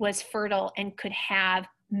woman was fertile and could have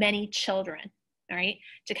many children, right?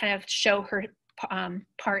 To kind of show her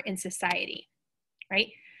part in society, right?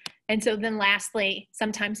 And so then lastly,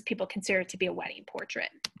 sometimes people consider it to be a wedding portrait,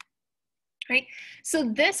 right? So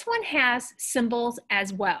this one has symbols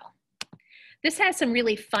as well. This has some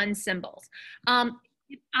really fun symbols.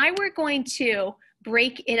 If I were going to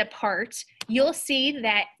break it apart, you'll see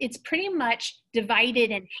that it's pretty much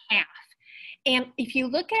divided in half. And if you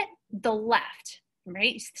look at the left,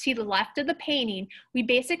 right, see the left of the painting, we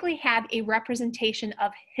basically have a representation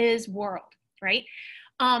of his world, right?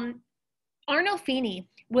 Arnolfini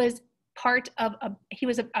was he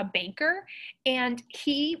was a banker, and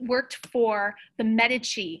he worked for the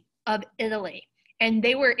Medici of Italy. And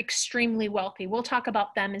they were extremely wealthy. We'll talk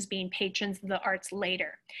about them as being patrons of the arts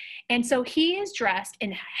later. And so he is dressed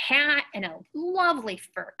in a hat and a lovely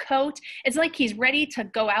fur coat. It's like he's ready to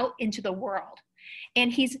go out into the world.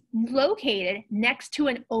 And he's located next to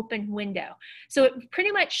an open window. So it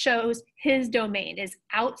pretty much shows his domain is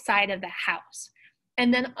outside of the house.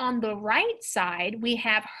 And then on the right side, we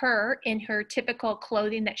have her in her typical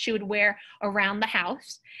clothing that she would wear around the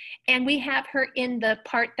house. And we have her in the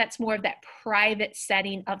part that's more of that private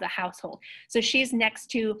setting of the household. So she's next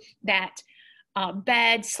to that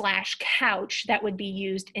bed / couch that would be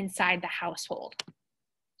used inside the household,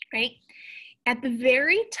 right? At the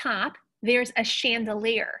very top, there's a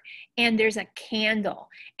chandelier and there's a candle.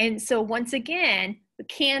 And so once again, the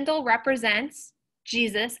candle represents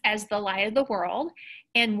Jesus as the light of the world,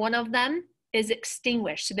 and one of them is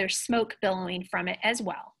extinguished. So there's smoke billowing from it as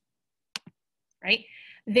well, right?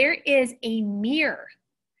 There is a mirror.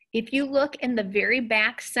 If you look in the very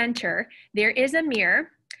back center, there is a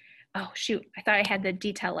mirror. Oh, shoot, I thought I had the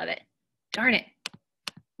detail of it. Darn it.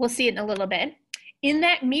 We'll see it in a little bit. In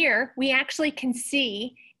that mirror, we actually can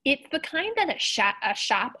see it's the kind that a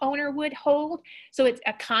shop owner would hold. So it's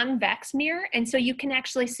a convex mirror. And so you can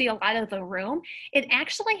actually see a lot of the room. It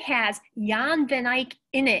actually has Jan van Eyck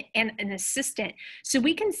in it and an assistant. So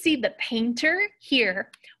we can see the painter here.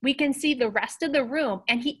 We can see the rest of the room.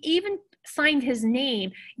 And he even signed his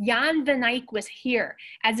name. Jan van Eyck was here,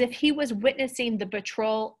 as if he was witnessing the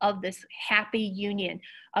betrothal of this happy union,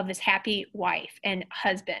 of this happy wife and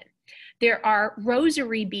husband. There are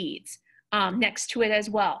rosary beads next to it as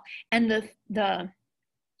well. And the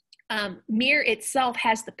mirror itself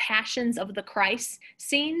has the Passions of the Christ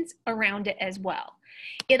scenes around it as well.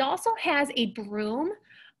 It also has a broom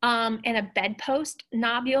and a bedpost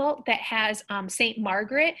nobule that has Saint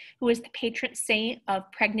Margaret, who is the patron saint of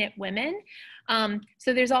pregnant women.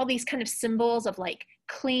 So there's all these kind of symbols of like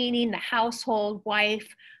cleaning, the household,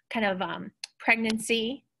 wife, kind of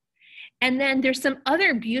pregnancy. And then there's some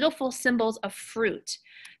other beautiful symbols of fruit.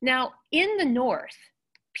 Now, in the north,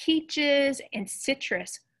 peaches and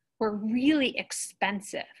citrus were really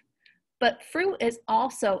expensive, but fruit is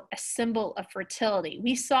also a symbol of fertility.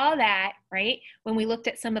 We saw that, right, when we looked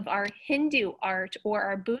at some of our Hindu art or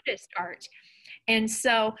our Buddhist art. And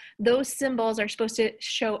so those symbols are supposed to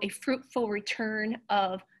show a fruitful return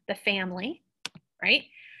of the family, right?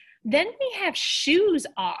 Then we have shoes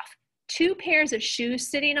off. 2 pairs of shoes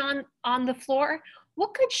sitting on the floor.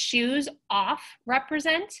 What could shoes off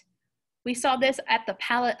represent? We saw this at the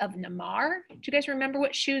Palette of Namar. Do you guys remember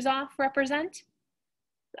what shoes off represent?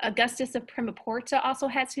 Augustus of Primaporta also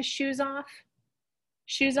has his shoes off.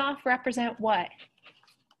 Shoes off represent what?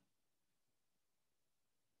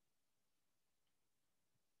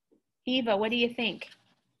 Eva, what do you think?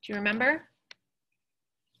 Do you remember?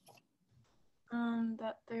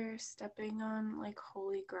 That they're stepping on like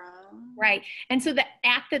holy ground. Right. And so the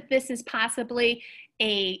act that this is possibly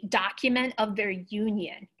a document of their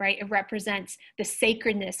union, right? It represents the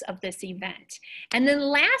sacredness of this event. And then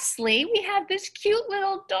lastly, we have this cute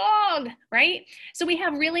little dog, right? So we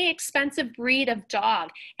have really expensive breed of dog,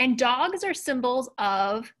 and dogs are symbols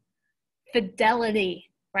of fidelity,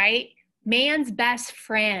 right? Man's best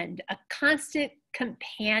friend, a constant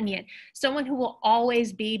companion, someone who will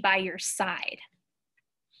always be by your side.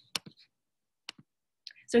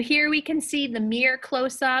 So here we can see the mirror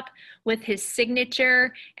close up with his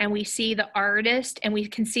signature, and we see the artist, and we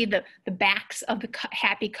can see the backs of the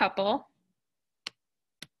happy couple.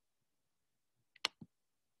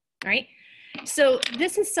 Right? So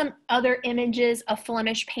this is some other images of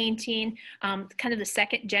Flemish painting, kind of the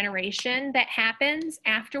second generation that happens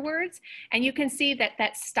afterwards. And you can see that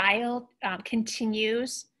that style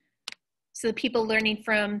continues. So the people learning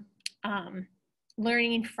from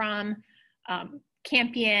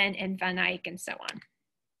Campion and Van Eyck and so on.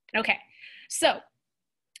 Okay, so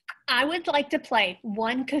I would like to play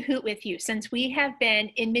one Kahoot with you. Since we have been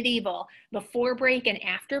in medieval before break and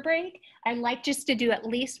after break, I'd like just to do at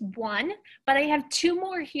least one, but I have two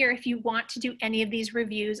more here if you want to do any of these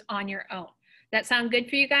reviews on your own. That sound good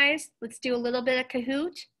for you guys? Let's do a little bit of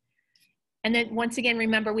Kahoot. And then once again,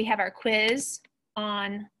 remember we have our quiz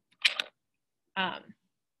on, on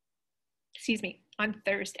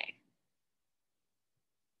Thursday.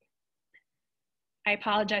 I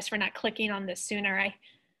apologize for not clicking on this sooner. I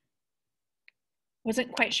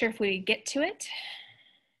wasn't quite sure if we would get to it.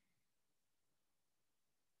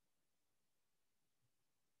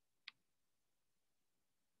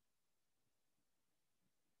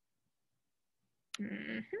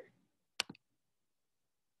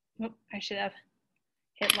 Oh, I should have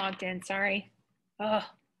hit logged in, sorry. Oh.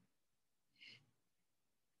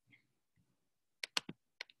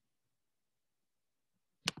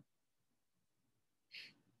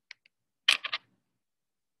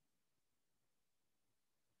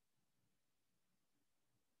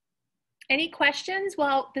 Any questions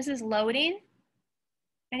while this is loading?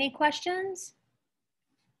 Any questions?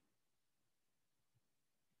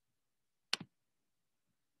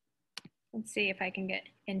 Let's see if I can get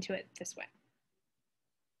into it this way.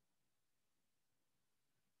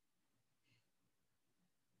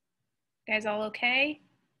 Guys all okay?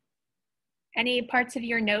 Any parts of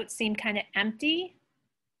your notes seem kind of empty?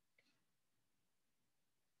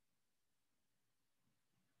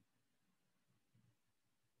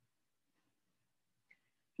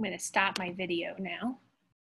 I'm going to stop my video now.